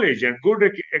good knowledge and good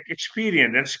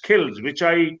experience and skills, which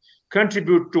I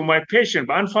contribute to my patient.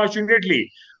 But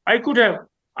unfortunately, I was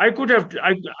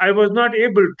not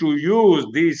able to use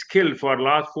these skills for the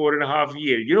last 4.5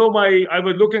 years. I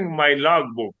was looking at my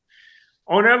logbook.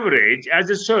 On average, as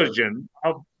a surgeon,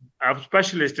 a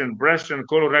specialist in breast and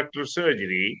colorectal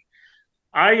surgery,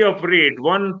 I operate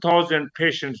 1,000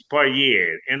 patients per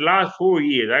year. In the last 4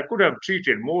 years, I could have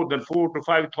treated more than 4,000 to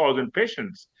 5,000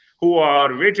 patients who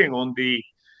are waiting on the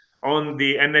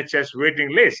NHS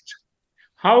waiting list.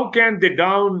 How can they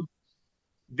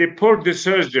put the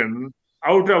surgeon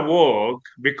out of work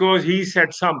because he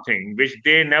said something which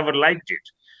they never liked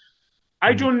it?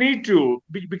 I don't need to,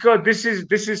 because this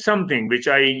is something which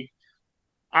I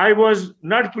was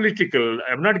not political.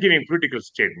 I'm not giving political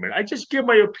statement. I just give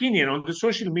my opinion on the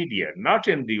social media, not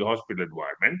in the hospital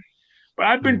environment. But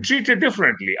I've been treated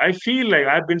differently. I feel like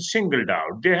I've been singled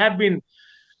out. There have been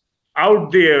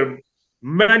out there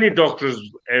many doctors.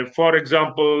 For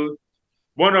example,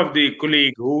 one of the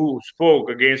colleagues who spoke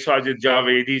against Sajid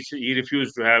Javed, he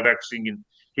refused to have vaccine.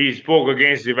 He spoke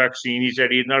against the vaccine. He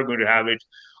said he's not going to have it.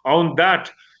 On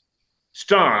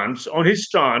his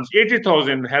stance,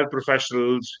 80,000 health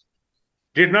professionals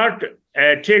did not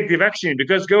take the vaccine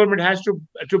because government has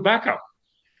to back up.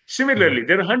 Similarly,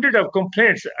 there are hundreds of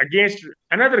complaints against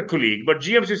another colleague, but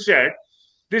GMC said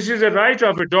this is a right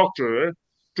of a doctor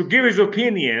to give his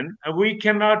opinion, and we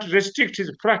cannot restrict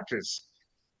his practice,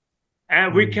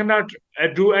 and we cannot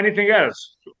do anything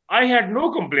else. I had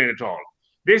no complaint at all.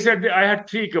 They said I had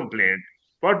 3 complaints,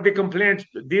 but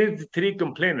these 3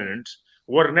 complainants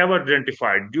were never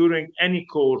identified during any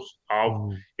course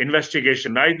of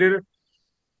investigation, neither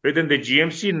within the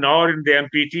GMC nor in the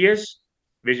MPTS,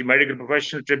 which is Medical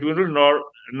Professional Tribunal,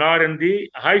 nor in the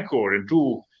High Court, in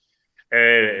 2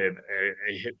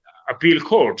 appeal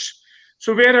courts.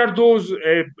 So where are those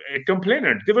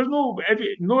complainants? There was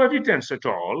no evidence at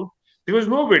all. There was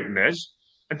no witness,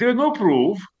 and there was no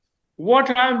proof. What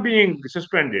I'm being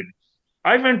suspended?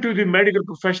 I went to the Medical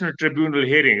Professional Tribunal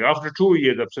hearing after 2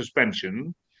 years of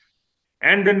suspension,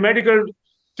 and then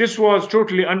this was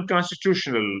totally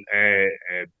unconstitutional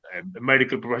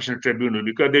Medical Professional Tribunal,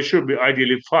 because there should be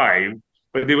ideally 5,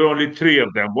 but there were only 3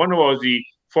 of them. One was the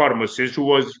pharmacist who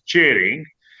was chairing,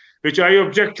 which I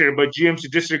objected, but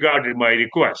GMC disregarded my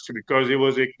request because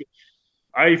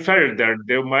I felt that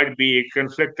there might be a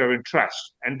conflict of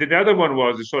interest. And the other one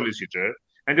was the solicitor.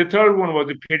 And the third one was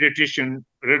the pediatrician,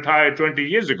 retired 20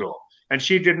 years ago. And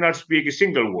she did not speak a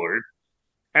single word.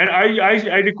 And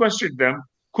I requested them,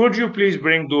 could you please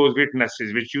bring those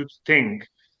witnesses which you think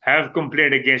have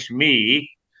complained against me?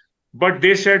 But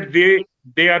they said they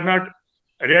are not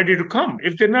ready to come.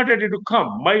 If they're not ready to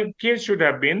come, my case should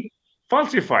have been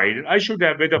falsified. I should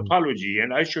have made apology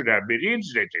and I should have been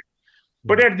reinstated.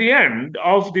 But at the end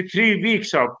of the 3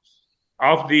 weeks of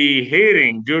the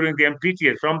hearing during the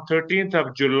MPTS, from 13th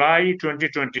of July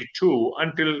 2022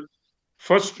 until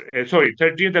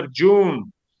 13th of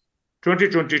June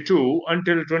 2022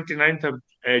 until 29th of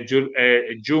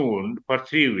June for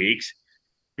 3 weeks,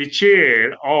 the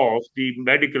chair of the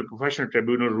Medical Professional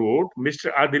Tribunal wrote,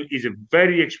 Mr. Adil is a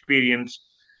very experienced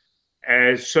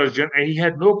surgeon and he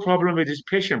had no problem with his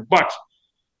patient. But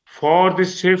for the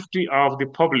safety of the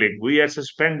public, we are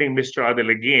suspending Mr. Adil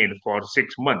again for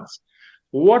 6 months.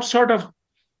 What sort of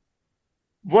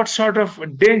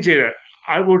danger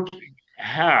I would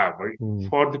have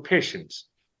for the patients?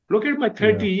 Look at my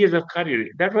 30 years of career.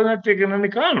 That was not taken into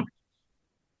account.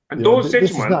 And those 6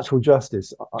 this months, is natural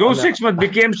justice. Those 6 months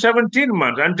became 17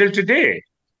 months until today.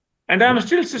 And I'm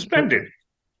still suspended.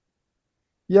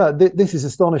 Yeah, this is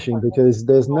astonishing because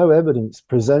there's no evidence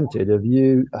presented of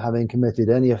you having committed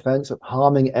any offense of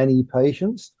harming any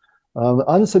patients.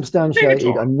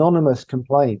 Unsubstantiated, anonymous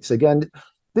complaints. Again,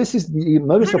 this is the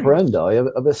modus operandi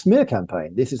of a smear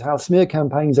campaign. This is how smear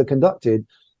campaigns are conducted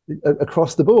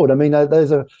across the board. I mean,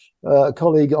 there's a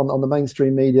colleague on the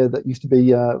mainstream media that used to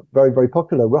be very, very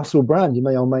popular, Russell Brand. You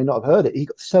may or may not have heard it. He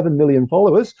got 7 million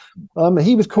followers.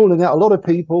 He was calling out a lot of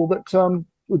people that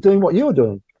were doing what you were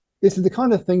doing. This is the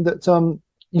kind of thing that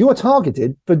you are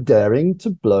targeted for daring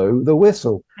to blow the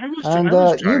whistle. I was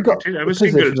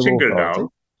singled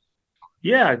out.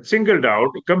 Yeah, singled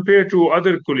out compared to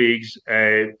other colleagues.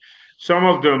 Some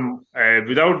of them,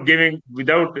 without giving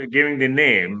the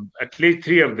name, at least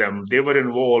 3 of them, they were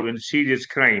involved in serious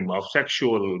crime of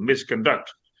sexual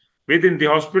misconduct within the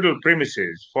hospital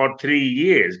premises for 3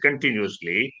 years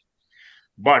continuously.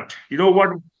 But you know what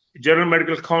General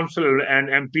Medical Council and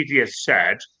MPT has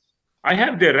said? I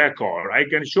have their record. I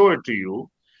can show it to you.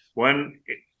 When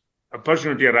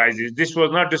opportunity arises, this was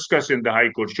not discussed in the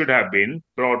High Court, should have been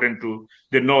brought into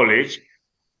the knowledge,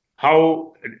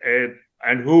 how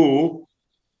and who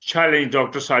challenged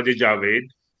Dr. Sajid Javed.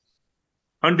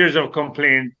 Hundreds of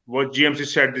complaints. What GMC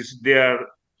said is the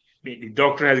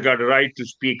doctor has got a right to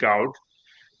speak out.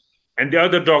 And the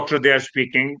other doctor they are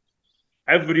speaking.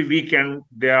 Every weekend,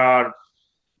 there are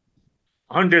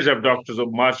hundreds of doctors are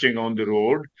marching on the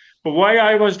road. But why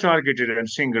I was targeted and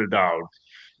singled out?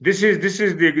 This is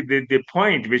the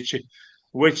point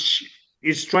which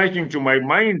is striking to my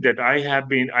mind, that I have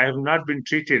not been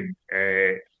treated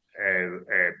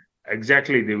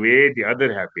exactly the way the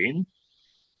other have been.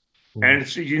 And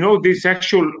so, the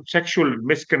sexual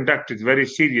misconduct is very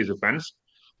serious offense.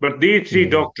 But these 3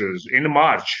 doctors in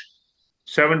March,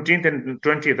 17th and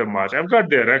 20th of March, I've got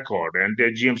their record and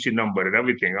their GMC number and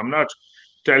everything. I'm not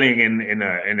telling in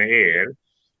air.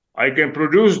 I can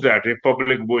produce that if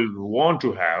public will want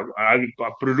to have. I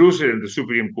will produce it in the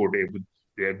Supreme Court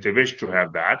if they wish to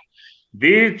have that.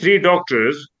 These 3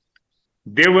 doctors,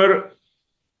 they were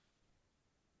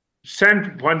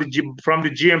sent from the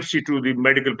GMC to the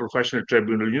Medical Professional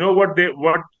Tribunal. You know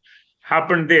what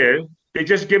happened there? They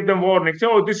just give them warning. Say,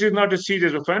 oh, this is not a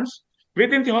serious offense.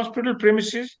 Within the hospital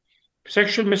premises,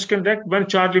 sexual misconduct. When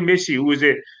Charlie Macy, who is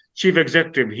a chief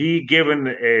executive, he gave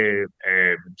a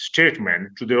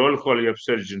statement to the Royal College of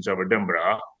Surgeons of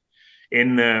Edinburgh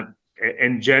in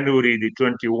January the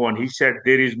 21. He said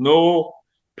there is no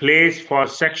place for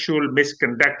sexual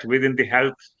misconduct within the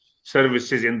health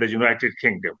services in the United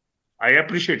Kingdom. I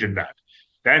appreciated that.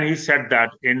 Then he said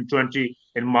that in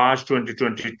March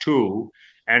 2022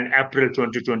 and April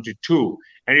 2022,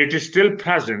 and it is still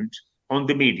present on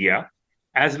the media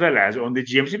as well as on the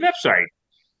GMC website.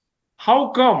 How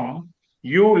come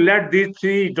you let these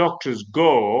 3 doctors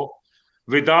go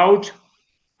without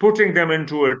putting them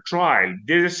into a trial?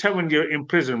 There's a 7-year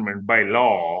imprisonment by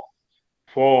law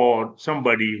for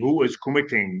somebody who is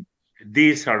committing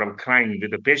these sort of crime with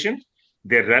the patient,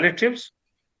 their relatives,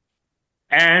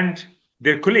 and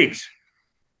their colleagues.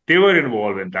 They were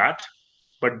involved in that,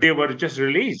 but they were just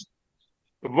released.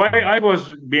 Why I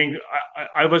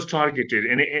was targeted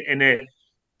in a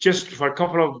just for a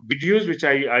couple of videos, which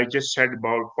I just said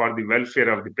about for the welfare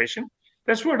of the patient.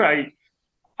 That's what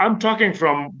I'm talking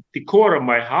from the core of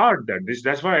my heart.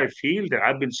 That's why I feel that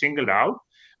I've been singled out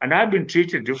and I've been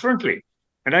treated differently,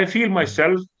 and I feel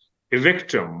myself a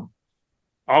victim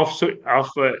of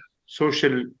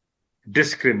social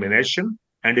discrimination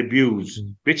and abuse,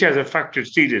 which has affected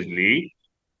seriously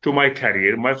to my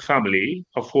career, my family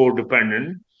of 4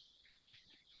 dependent.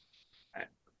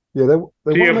 Yeah,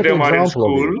 they 3 of them are in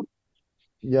school.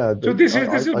 Yeah. So this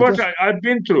is what I've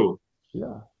been through.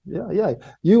 Yeah.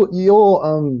 You're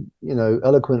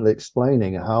eloquently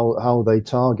explaining how they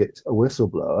target a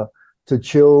whistleblower to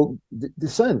chill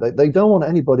dissent. They don't want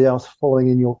anybody else following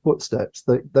in your footsteps.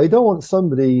 They don't want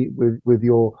somebody with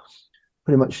your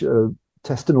pretty much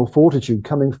intestinal fortitude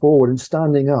coming forward and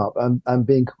standing up and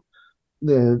being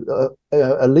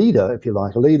a leader, if you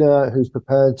like, a leader who's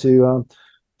prepared to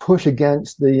push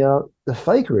against the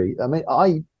fakery. I mean,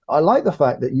 I like the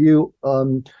fact that you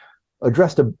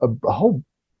addressed a whole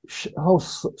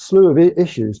slew of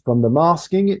issues, from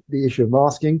the issue of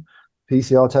masking,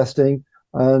 PCR testing,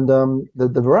 and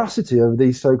the veracity of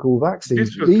these so-called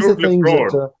vaccines. These are things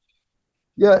that,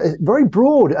 very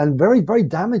broad and very, very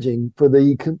damaging for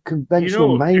the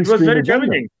conventional mainstream it was very agenda.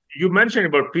 damaging. You mentioned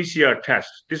about PCR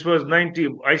tests. This was 90.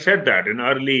 I said that in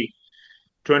early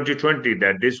 2020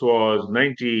 that this was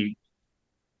 90%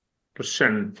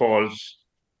 false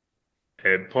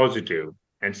positive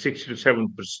and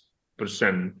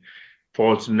 67%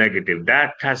 false negative.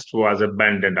 That test was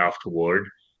abandoned afterward,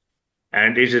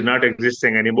 and it is not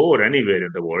existing anymore anywhere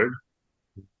in the world.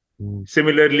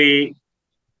 Similarly,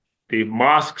 the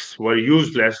masks were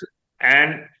useless,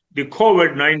 and the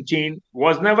COVID-19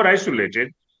 was never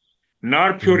isolated,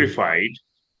 nor purified,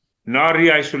 nor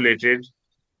re-isolated,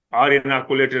 or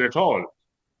inoculated at all.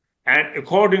 And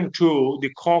according to the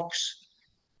Cox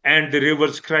and the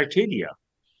Rivers criteria,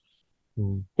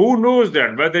 who knows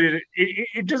that? Whether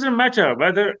it doesn't matter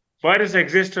whether virus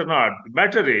exists or not. The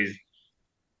matter is,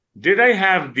 did I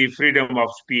have the freedom of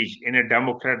speech in a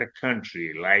democratic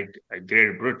country like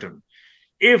Great Britain?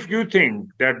 If you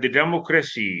think that the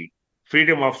democracy,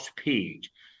 freedom of speech,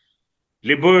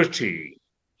 liberty,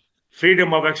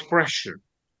 freedom of expression,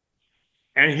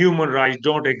 and human rights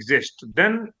don't exist,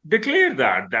 then declare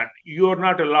that you're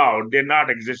not allowed, they're not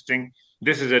existing,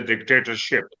 this is a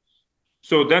dictatorship.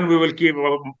 So then we will keep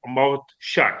our mouth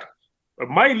shut.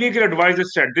 My legal advisor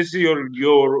said, this is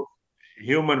your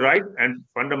human right and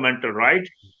fundamental right,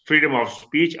 freedom of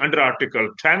speech under Article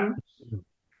 10,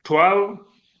 12,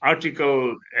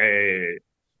 Article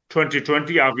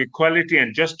 2020 of equality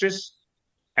and justice,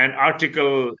 and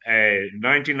Article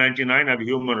 1999 of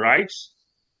human rights,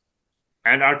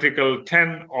 and Article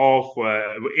 10 of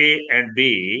A and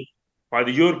B by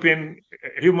the European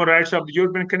Human Rights of the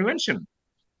European Convention.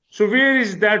 So where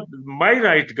is that my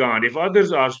right gone? If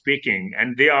others are speaking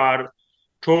and they are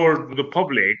told to the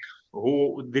public,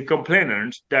 the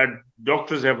complainants, that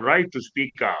doctors have right to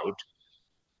speak out,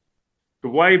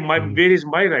 where is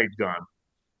my right gone?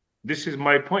 This is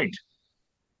my point.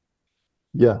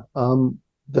 Yeah.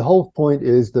 The whole point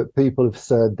is that people have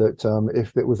said that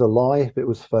if it was a lie, if it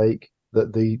was fake,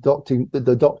 that the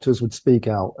doctors would speak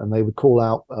out, and they would call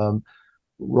out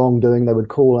wrongdoing. They would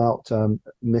call out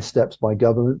missteps by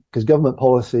government, because government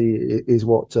policy is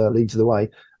what leads the way.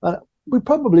 We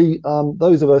probably,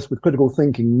 those of us with critical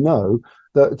thinking, know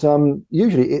that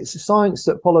usually it's science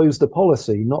that follows the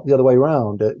policy, not the other way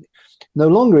around. No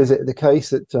longer is it the case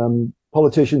that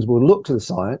politicians will look to the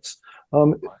science.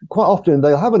 Quite often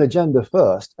they'll have an agenda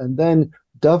first and then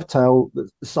dovetail the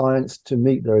science to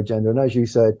meet their agenda. And as you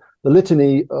said, the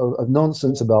litany of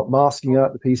nonsense about masking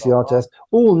out the PCR test,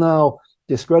 all now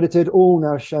discredited, all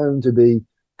now shown to be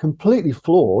completely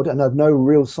flawed and have no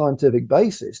real scientific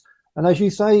basis. And as you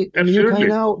say, in the UK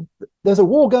now, there's a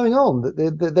war going on.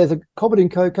 There's a COVID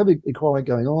inquiry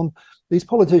going on. These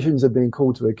politicians are being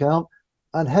called to account,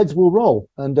 and heads will roll.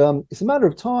 And it's a matter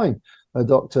of time,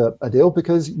 Dr. Adil,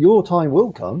 because your time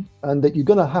will come, and that you're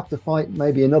going to have to fight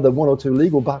maybe another 1 or 2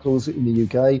 legal battles in the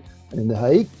UK and in The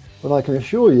Hague. But I can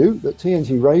assure you that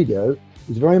TNT Radio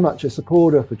is very much a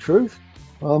supporter for truth.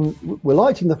 We're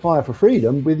lighting the fire for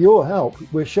freedom with your help.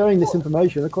 We're sharing this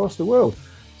information across the world.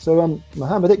 So,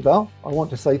 Mohammad Iqbal, I want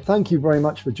to say thank you very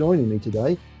much for joining me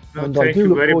today. And I do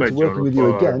look forward to working with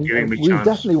you again. We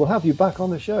definitely will have you back on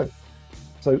the show.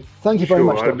 So thank you very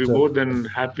much, Doctor. I'll be more than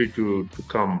happy to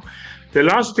come. The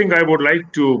last thing I would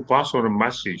like to pass on a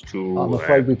message to... I'm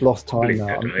afraid we've lost time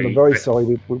now. I'm very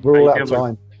sorry. We're all out of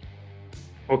time.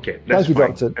 Okay, thank you,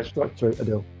 Dr.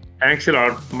 Adil. Thanks a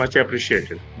lot. Much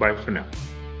appreciated. Bye for now.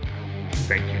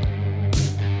 Thank you.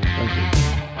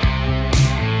 Thank you.